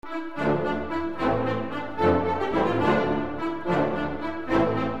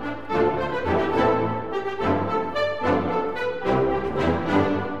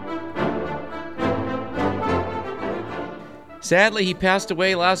Sadly, he passed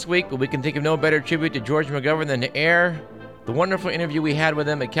away last week, but we can think of no better tribute to George McGovern than to air the wonderful interview we had with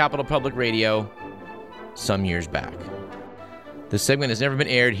him at Capital Public Radio some years back. This segment has never been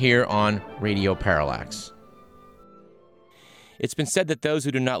aired here on Radio Parallax. It's been said that those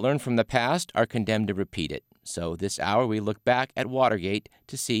who do not learn from the past are condemned to repeat it. So this hour we look back at Watergate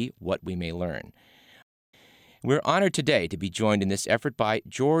to see what we may learn. We're honored today to be joined in this effort by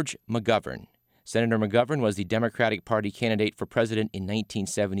George McGovern. Senator McGovern was the Democratic Party candidate for president in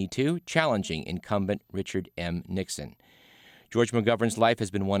 1972, challenging incumbent Richard M. Nixon. George McGovern's life has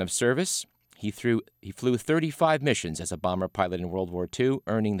been one of service. He flew 35 missions as a bomber pilot in World War II,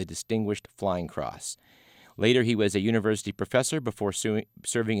 earning the Distinguished Flying Cross. Later, he was a university professor before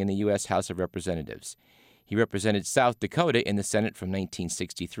serving in the U.S. House of Representatives. He represented South Dakota in the Senate from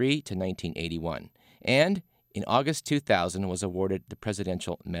 1963 to 1981. And in August 2000, was awarded the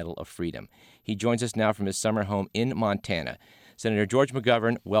Presidential Medal of Freedom. He joins us now from his summer home in Montana. Senator George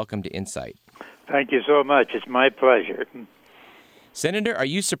McGovern, welcome to Insight. Thank you so much. It's my pleasure. Senator, are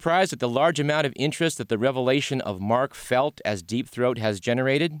you surprised at the large amount of interest that the revelation of Mark Felt as Deep Throat has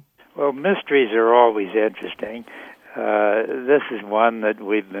generated? Well, mysteries are always interesting. This is one that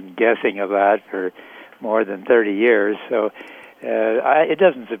we've been guessing about for more than 30 years, so it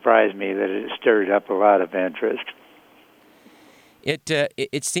doesn't surprise me that it stirred up a lot of interest.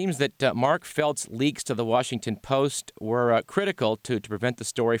 It seems that Mark Felt's leaks to the Washington Post were critical to prevent the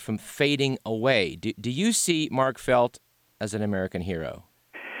story from fading away. Do you see Mark Felt as an American hero?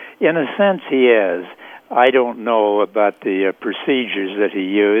 In a sense, he is. I don't know about the procedures that he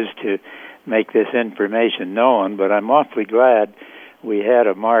used to make this information known, but I'm awfully glad we had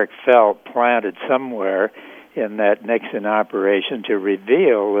a Mark Felt planted somewhere in that Nixon operation to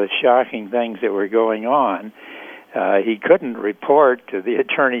reveal the shocking things that were going on. He couldn't report to the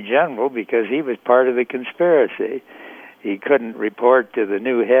Attorney General because he was part of the conspiracy. He couldn't report to the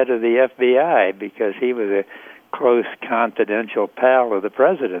new head of the FBI because he was a close, confidential pal of the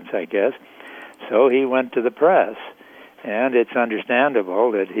president's, I guess. So he went to the press, and it's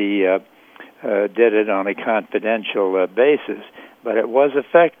understandable that he did it on a confidential basis, but it was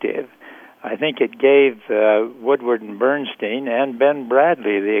effective. I think it gave Woodward and Bernstein and Ben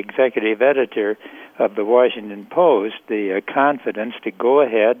Bradley, the executive editor of the Washington Post, the confidence to go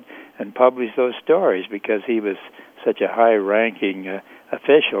ahead and publish those stories because he was such a high-ranking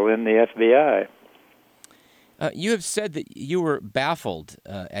official in the FBI. You have said that you were baffled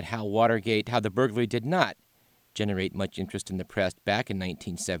at how the burglary did not generate much interest in the press back in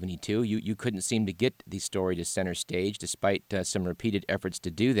 1972. You couldn't seem to get the story to center stage despite some repeated efforts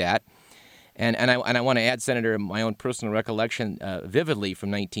to do that. And I want to add, Senator, my own personal recollection vividly from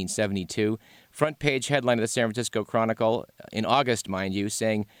 1972. Front page headline of the San Francisco Chronicle in August, mind you,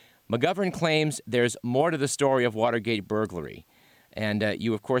 saying, McGovern claims there's more to the story of Watergate burglary. And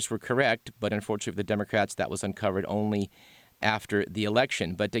you, of course, were correct, but unfortunately for the Democrats, that was uncovered only after the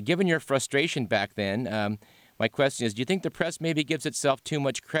election. But given your frustration back then, my question is, do you think the press maybe gives itself too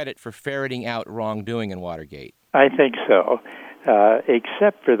much credit for ferreting out wrongdoing in Watergate? I think so.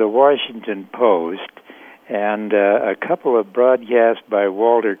 Except for the Washington Post and a couple of broadcasts by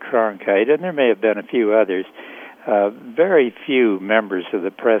Walter Cronkite, and there may have been a few others, very few members of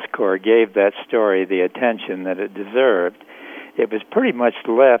the press corps gave that story the attention that it deserved. It was pretty much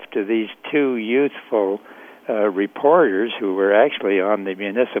left to these two youthful reporters who were actually on the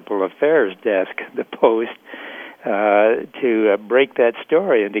municipal affairs desk, the Post, to break that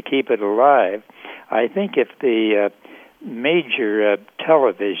story and to keep it alive. I think if the major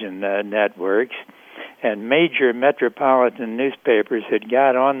television networks and major metropolitan newspapers had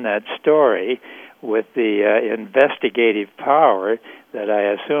got on that story with the investigative power that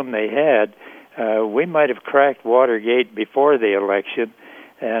I assume they had, we might have cracked Watergate before the election.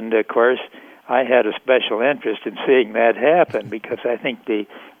 And, of course, I had a special interest in seeing that happen because I think the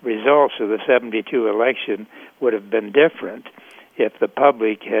results of the 72 election would have been different if the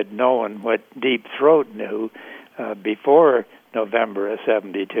public had known what Deep Throat knew before November of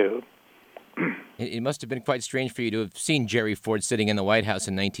 72. It must have been quite strange for you to have seen Jerry Ford sitting in the White House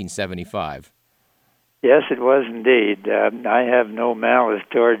in 1975. Yes, it was indeed. I have no malice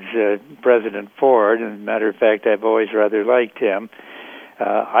towards President Ford. As a matter of fact, I've always rather liked him.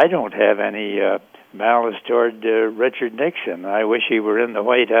 I don't have any malice toward Richard Nixon. I wish he were in the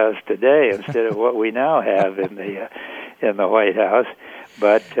White House today instead of what we now have in the White House.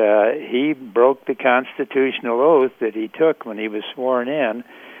 But he broke the constitutional oath that he took when he was sworn in,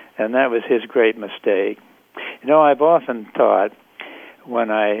 and that was his great mistake. You know, I've often thought, when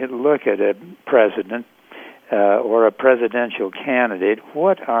I look at a president or a presidential candidate,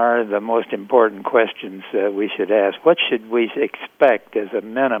 what are the most important questions we should ask? What should we expect as a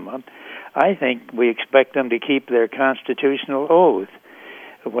minimum? I think we expect them to keep their constitutional oath.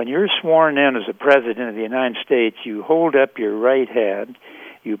 When you're sworn in as a president of the United States, you hold up your right hand,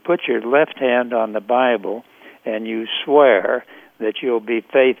 you put your left hand on the Bible, and you swear that you'll be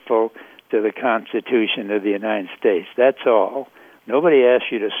faithful to the Constitution of the United States. That's all. Nobody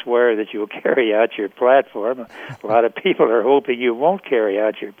asks you to swear that you'll carry out your platform. A lot of people are hoping you won't carry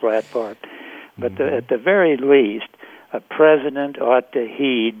out your platform. But at the very least, a president ought to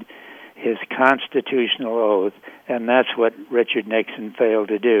heed his constitutional oath, and that's what Richard Nixon failed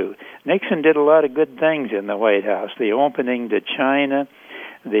to do. Nixon did a lot of good things in the White House. The opening to China,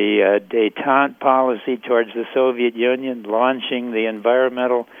 the détente policy towards the Soviet Union, launching the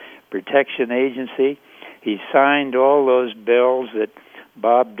Environmental Protection Agency. He signed all those bills that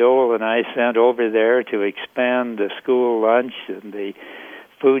Bob Dole and I sent over there to expand the school lunch and the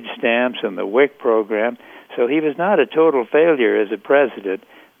food stamps and the WIC program. So he was not a total failure as a president,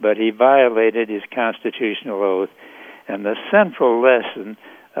 but he violated his constitutional oath. And the central lesson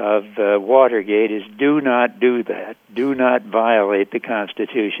of Watergate is do not do that. Do not violate the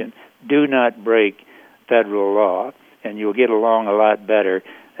Constitution. Do not break federal law, and you'll get along a lot better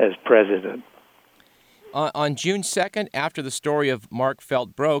as president. On June 2nd, after the story of Mark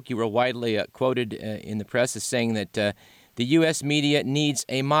Felt broke, you were widely quoted in the press as saying that the U.S. media needs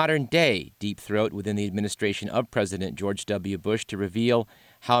a modern-day Deep Throat within the administration of President George W. Bush to reveal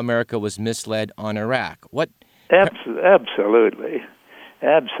how America was misled on Iraq. What? Absolutely.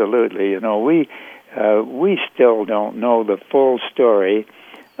 You know, we still don't know the full story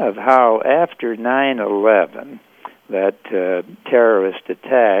of how after 9/11, that terrorist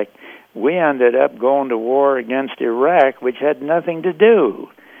attack, we ended up going to war against Iraq, which had nothing to do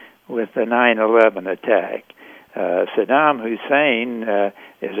with the 9/11 attack. Saddam Hussein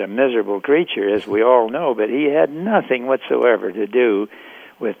is a miserable creature, as we all know, but he had nothing whatsoever to do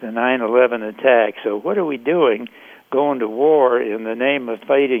with the 9/11 attack. So what are we doing going to war in the name of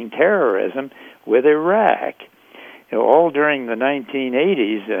fighting terrorism with Iraq? You know, all during the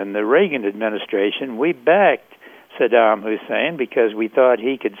 1980s and the Reagan administration, we backed Saddam Hussein because we thought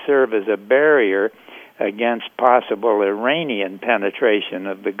he could serve as a barrier against possible Iranian penetration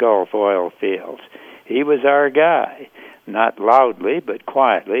of the Gulf oil fields. He was our guy, not loudly, but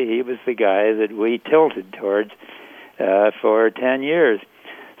quietly. He was the guy that we tilted towards for 10 years.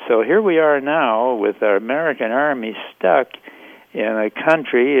 So here we are now with our American army stuck in a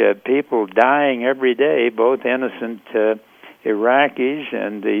country, people dying every day, both innocent Iraqis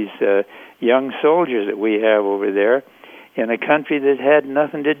and these young soldiers that we have over there, in a country that had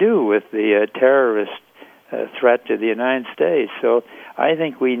nothing to do with the terrorist threat to the United States. So I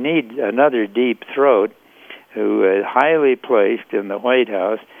think we need another Deep Throat who is highly placed in the White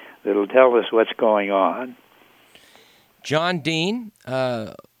House that will tell us what's going on. John Dean,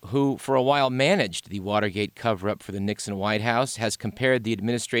 who for a while managed the Watergate cover-up for the Nixon White House, has compared the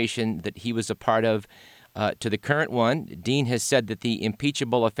administration that he was a part of to the current one. Dean has said that the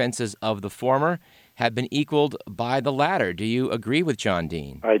impeachable offenses of the former have been equaled by the latter. Do you agree with John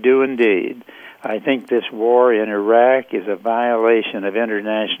Dean? I do indeed. I think this war in Iraq is a violation of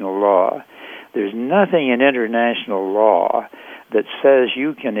international law. There's nothing in international law that says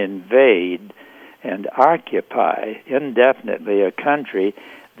you can invade and occupy indefinitely a country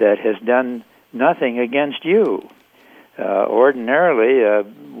that has done nothing against you. Ordinarily,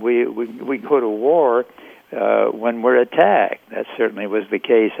 we go to war when we're attacked. That certainly was the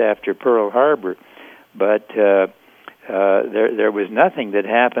case after Pearl Harbor. But there was nothing that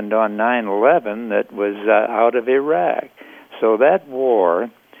happened on 9/11 that was out of Iraq. So that war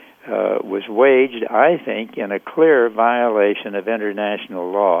was waged, I think, in a clear violation of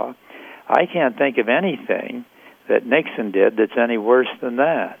international law. I can't think of anything that Nixon did that's any worse than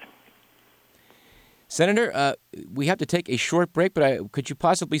that. Senator, we have to take a short break, but could you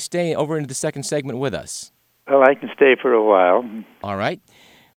possibly stay over into the second segment with us? Well, I can stay for a while. All right.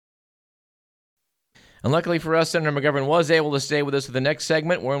 And luckily for us, Senator McGovern was able to stay with us for the next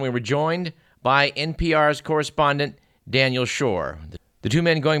segment, when we were joined by NPR's correspondent, Daniel Schorr. The two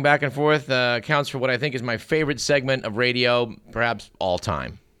men going back and forth accounts for what I think is my favorite segment of radio, perhaps all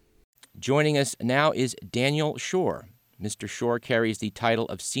time. Joining us now is Daniel Schorr. Mr. Schorr carries the title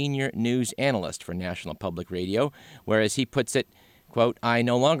of Senior News Analyst for National Public Radio, where, as he puts it, quote, "I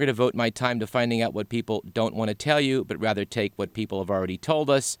no longer devote my time to finding out what people don't want to tell you, but rather take what people have already told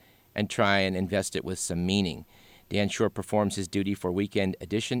us and try and invest it with some meaning." Dan Shore performs his duty for Weekend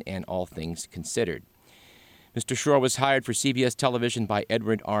Edition and All Things Considered. Mr. Shore was hired for CBS Television by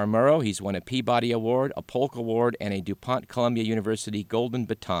Edward R. Murrow. He's won a Peabody Award, a Polk Award, and a DuPont Columbia University Golden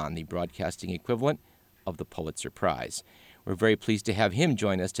Baton, the broadcasting equivalent of the Pulitzer Prize. We're very pleased to have him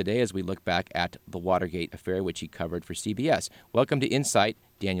join us today as we look back at the Watergate affair, which he covered for CBS. Welcome to Insight,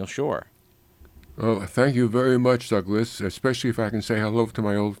 Daniel Shore. Oh, thank you very much, Douglas, especially if I can say hello to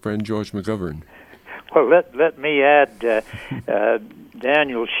my old friend George McGovern. Well, let me add,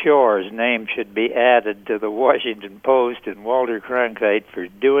 Daniel Shore's name should be added to the Washington Post and Walter Cronkite for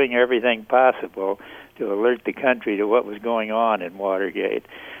doing everything possible to alert the country to what was going on in Watergate.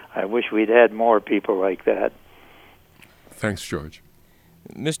 I wish we'd had more people like that. Thanks, George.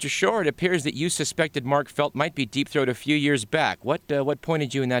 Mr. Shore, it appears that you suspected Mark Felt might be deep-throat a few years back. What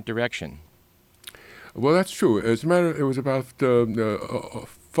pointed you in that direction? Well, that's true. As a matter, it was about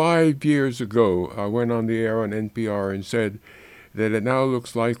 5 years ago, I went on the air on NPR and said that it now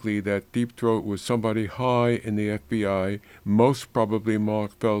looks likely that Deep Throat was somebody high in the FBI, most probably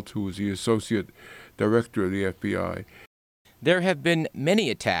Mark Felt, who was the associate director of the FBI. There have been many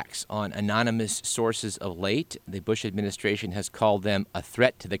attacks on anonymous sources of late. The Bush administration has called them a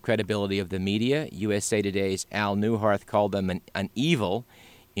threat to the credibility of the media. USA Today's Al Neuharth called them an evil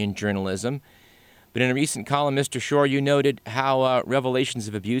in journalism. But in a recent column, Mr. Shore, you noted how revelations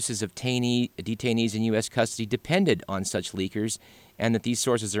of abuses of detainees in U.S. custody depended on such leakers, and that these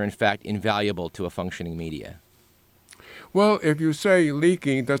sources are in fact invaluable to a functioning media. Well, if you say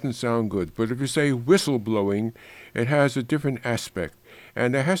leaking, it doesn't sound good. But if you say whistleblowing, it has a different aspect.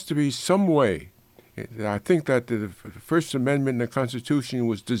 And there has to be some way. I think that the First Amendment in the Constitution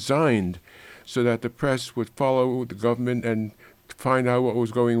was designed so that the press would follow the government and find out what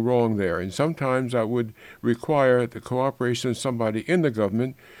was going wrong there. And sometimes that would require the cooperation of somebody in the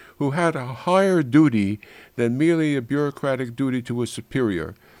government who had a higher duty than merely a bureaucratic duty to a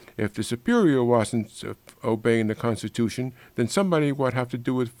superior. If the superior wasn't obeying the Constitution, then somebody would have to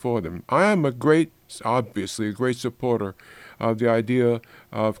do it for them. I am obviously a great supporter of the idea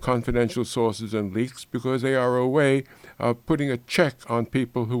of confidential sources and leaks because they are a way of putting a check on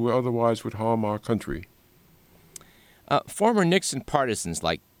people who otherwise would harm our country. Former Nixon partisans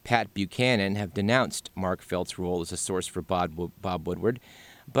like Pat Buchanan have denounced Mark Felt's role as a source for Bob Woodward.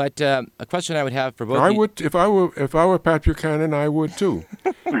 But a question I would have for both of you... would, if I were Pat Buchanan, I would too.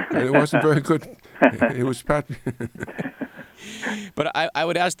 And it wasn't very good. It was Pat. But I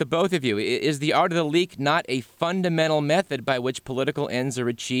would ask the both of you: is the art of the leak not a fundamental method by which political ends are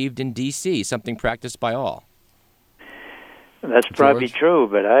achieved in D.C., something practiced by all? That's probably true,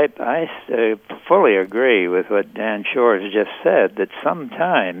 but I fully agree with what Dan Shore has just said, that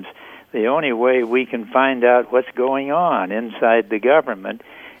sometimes the only way we can find out what's going on inside the government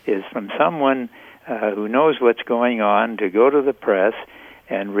is from someone who knows what's going on to go to the press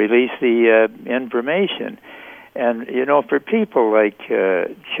and release the information. And, you know, for people like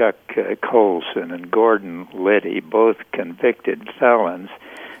Chuck Colson and Gordon Liddy, both convicted felons,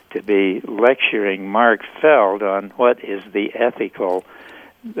 to be lecturing Mark Felt on what is the ethical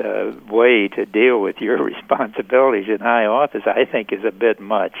way to deal with your responsibilities in high office, I think is a bit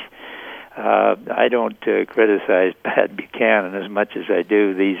much. I don't criticize Pat Buchanan as much as I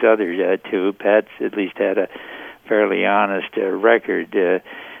do these other two. Pat's at least had a fairly honest record,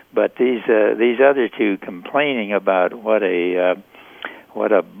 but these other two complaining about what a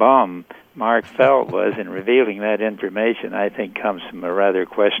bum Mark Felt was in revealing that information, I think comes from a rather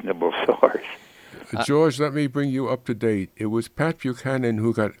questionable source. George, let me bring you up to date. It was Pat Buchanan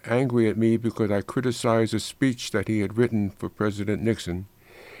who got angry at me because I criticized a speech that he had written for President Nixon,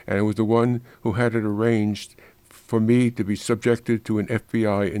 and it was the one who had it arranged for me to be subjected to an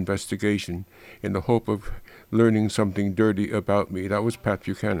FBI investigation in the hope of learning something dirty about me. That was Pat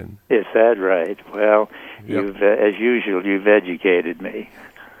Buchanan. Is that right? Well, yep. As usual, you've educated me.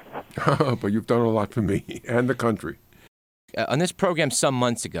 But you've done a lot for me and the country. On this program some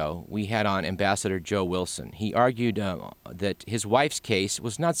months ago, we had on Ambassador Joe Wilson. He argued that his wife's case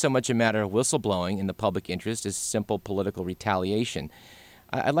was not so much a matter of whistleblowing in the public interest as simple political retaliation.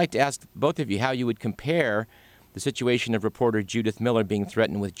 I'd like to ask both of you how you would compare the situation of reporter Judith Miller being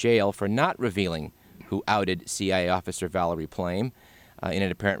threatened with jail for not revealing who outed CIA officer Valerie Plame in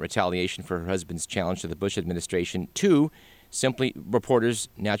an apparent retaliation for her husband's challenge to the Bush administration, to simply reporters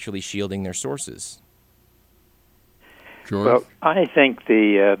naturally shielding their sources. George? Well, I think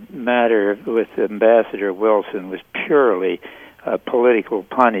the matter with Ambassador Wilson was purely a political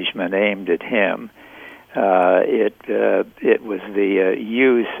punishment aimed at him. It was the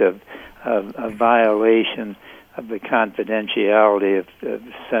use of a violation of the confidentiality of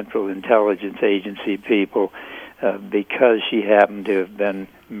Central Intelligence Agency people because she happened to have been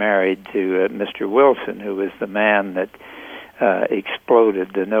married to Mr. Wilson, who was the man that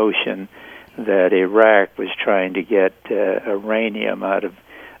exploded the notion that Iraq was trying to get uranium out of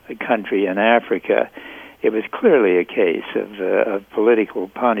a country in Africa. It was clearly a case of political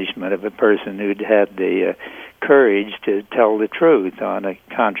punishment of a person who'd had the courage to tell the truth on a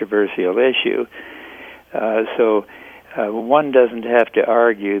controversial issue. So one doesn't have to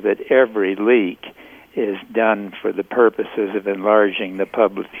argue that every leak is done for the purposes of enlarging the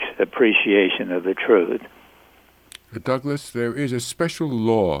public's appreciation of the truth. Douglas, there is a special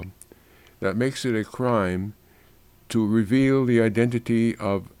law that makes it a crime to reveal the identity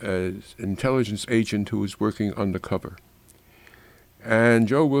of an intelligence agent who is working undercover. And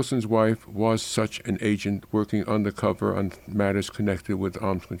Joe Wilson's wife was such an agent working undercover on matters connected with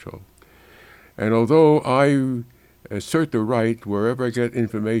arms control. And although I assert the right, wherever I get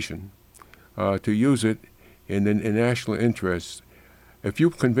information, to use it in national interest, if you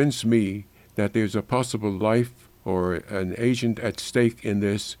convince me that there's a possible life or an agent at stake in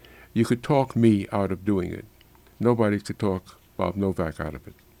this, you could talk me out of doing it. Nobody could talk Bob Novak out of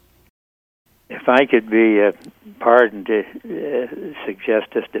it. If I could be pardoned to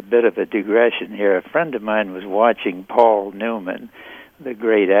suggest just a bit of a digression here, a friend of mine was watching Paul Newman, the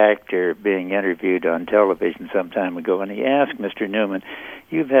great actor, being interviewed on television some time ago, and he asked Mr. Newman,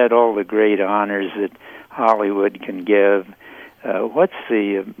 "You've had all the great honors that Hollywood can give. What's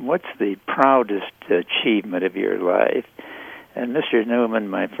the proudest achievement of your life?" And Mr. Newman,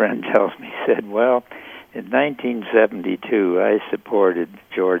 my friend tells me, said, "Well, in 1972, I supported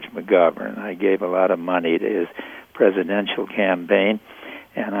George McGovern. I gave a lot of money to his presidential campaign,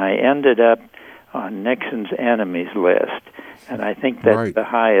 and I ended up on Nixon's enemies list. And I think that's the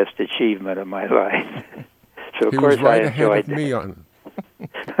highest achievement of my life." So, of course, I enjoyed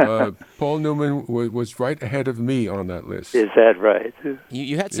that. Paul Newman was right ahead of me on that list. Is that right?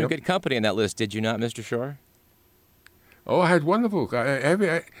 You had some good company on that list, did you not, Mr. Shore? Oh, I had wonderful.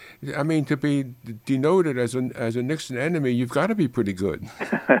 I mean, to be denoted as a Nixon enemy, you've got to be pretty good.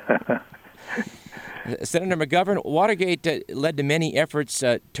 Senator McGovern, Watergate led to many efforts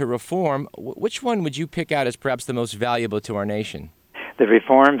to reform. Which one would you pick out as perhaps the most valuable to our nation? The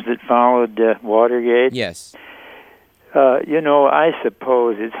reforms that followed Watergate? Yes. I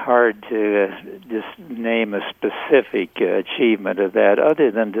suppose it's hard to just name a specific achievement of that, other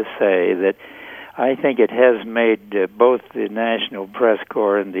than to say that I think it has made both the National Press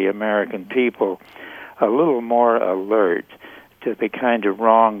Corps and the American people a little more alert to the kind of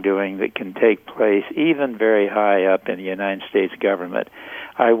wrongdoing that can take place even very high up in the United States government.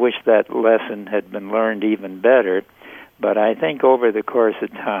 I wish that lesson had been learned even better, but I think over the course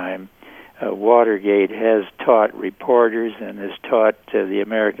of time, Watergate has taught reporters and has taught the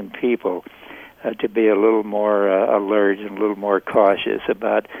American people to be a little more alert and a little more cautious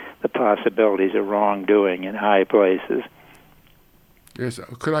about the possibilities of wrongdoing in high places. Yes,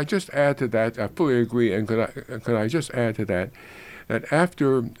 could I just add to that? I fully agree, and could I just add to that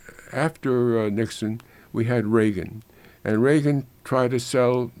after Nixon, we had Reagan, and Reagan tried to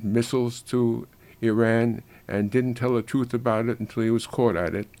sell missiles to Iran and didn't tell the truth about it until he was caught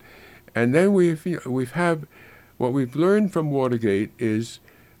at it. And then what we've learned from Watergate is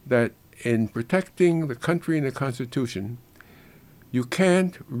that in protecting the country and the Constitution, you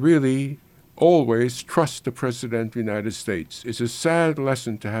can't really always trust the President of the United States. It's a sad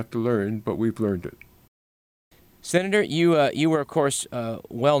lesson to have to learn, but we've learned it. Senator, you were, of course,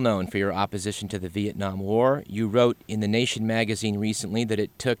 well known for your opposition to the Vietnam War. You wrote in The Nation magazine recently that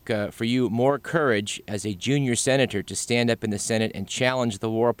it took for you more courage as a junior senator to stand up in the Senate and challenge the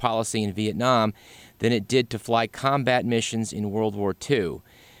war policy in Vietnam than it did to fly combat missions in World War II.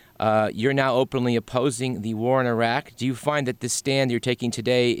 You're now openly opposing the war in Iraq. Do you find that this stand you're taking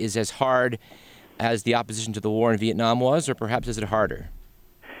today is as hard as the opposition to the war in Vietnam was, or perhaps is it harder?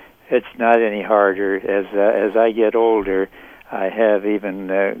 It's not any harder. As I get older, I have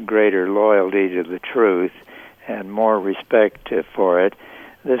even greater loyalty to the truth and more respect for it.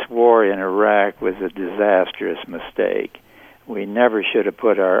 This war in Iraq was a disastrous mistake. We never should have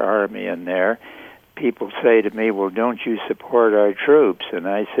put our army in there. People say to me, "Well, don't you support our troops?" And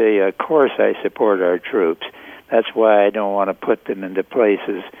I say, "Of course I support our troops. That's why I don't want to put them into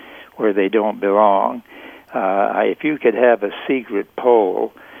places where they don't belong." If you could have a secret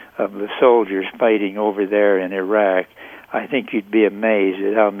poll of the soldiers fighting over there in Iraq, I think you'd be amazed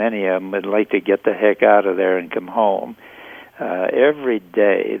at how many of them would like to get the heck out of there and come home. Every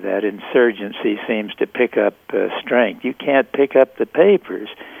day that insurgency seems to pick up strength. You can't pick up the papers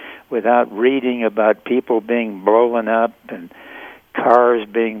without reading about people being blown up and cars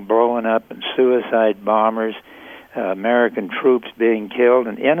being blown up and suicide bombers. American troops being killed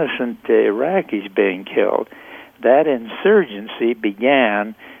and innocent Iraqis being killed. That insurgency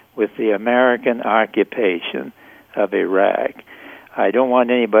began with the American occupation of Iraq. I don't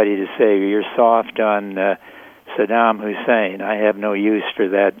want anybody to say you're soft on Saddam Hussein. I have no use for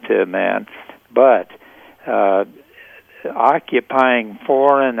that man. But occupying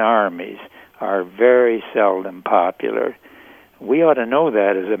foreign armies are very seldom popular. We ought to know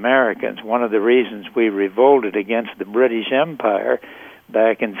that as Americans. One of the reasons we revolted against the British Empire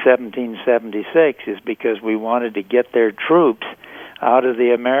back in 1776 is because we wanted to get their troops out of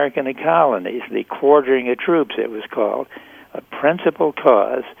the American colonies. The quartering of troops, it was called, a principal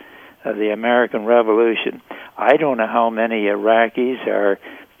cause of the American Revolution. I don't know how many Iraqis are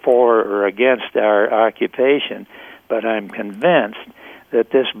for or against our occupation, but I'm convinced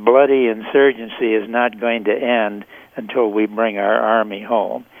that this bloody insurgency is not going to end until we bring our army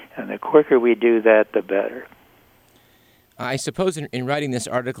home. And the quicker we do that, the better. I suppose in writing this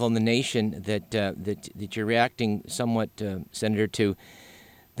article in The Nation that you're reacting somewhat, Senator, to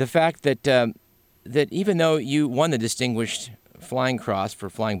the fact that that even though you won the Distinguished Flying Cross for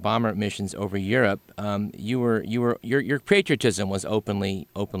flying bomber missions over Europe, your patriotism was openly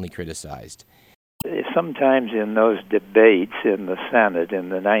criticized. Sometimes in those debates in the Senate in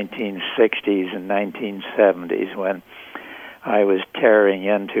the 1960s and 1970s, when I was tearing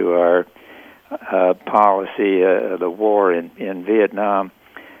into our policy, the war in Vietnam,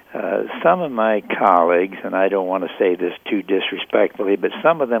 some of my colleagues, and I don't want to say this too disrespectfully, but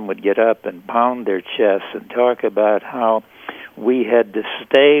some of them would get up and pound their chests and talk about how we had to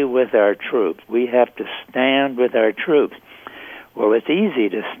stay with our troops. We have to stand with our troops. Well, it's easy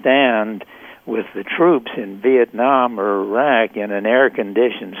to stand with the troops in Vietnam or Iraq in an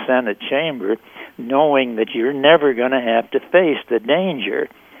air-conditioned Senate chamber, knowing that you're never going to have to face the danger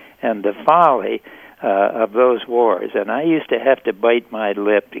and the folly of those wars. And I used to have to bite my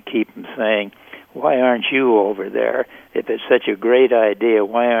lip to keep them saying, why aren't you over there? If it's such a great idea,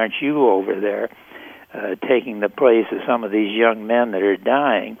 why aren't you over there taking the place of some of these young men that are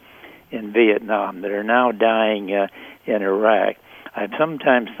dying in Vietnam, that are now dying in Iraq? I've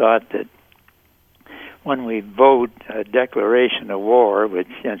sometimes thought that when we vote a declaration of war, which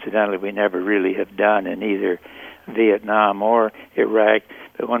incidentally we never really have done in either Vietnam or Iraq,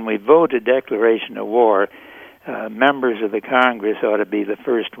 but when we vote a declaration of war, members of the Congress ought to be the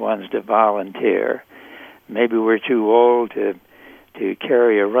first ones to volunteer. Maybe we're too old to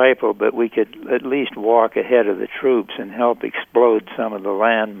carry a rifle, but we could at least walk ahead of the troops and help explode some of the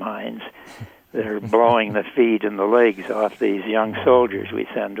landmines that are blowing the feet and the legs off these young soldiers we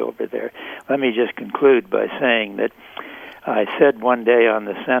send over there. Let me just conclude by saying that I said one day on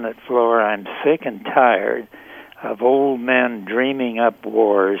the Senate floor, I'm sick and tired of old men dreaming up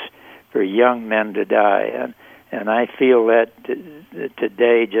wars for young men to die. And I feel that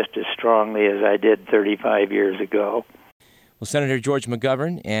today just as strongly as I did 35 years ago. Well, Senator George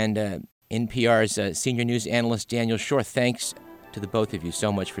McGovern and NPR's senior news analyst Daniel Shore, thanks to the both of you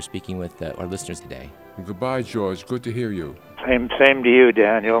so much for speaking with our listeners today. Goodbye, George. Good to hear you. Same to you,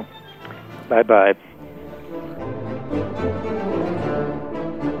 Daniel. Bye-bye.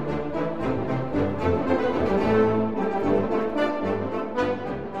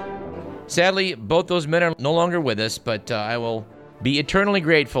 Sadly, both those men are no longer with us, but I will be eternally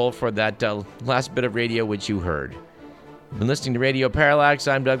grateful for that last bit of radio which you heard. You've been listening to Radio Parallax.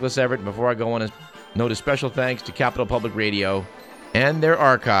 I'm Douglas Everett. Before I go on, a note of special thanks to Capital Public Radio and their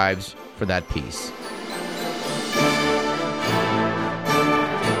archives for that piece.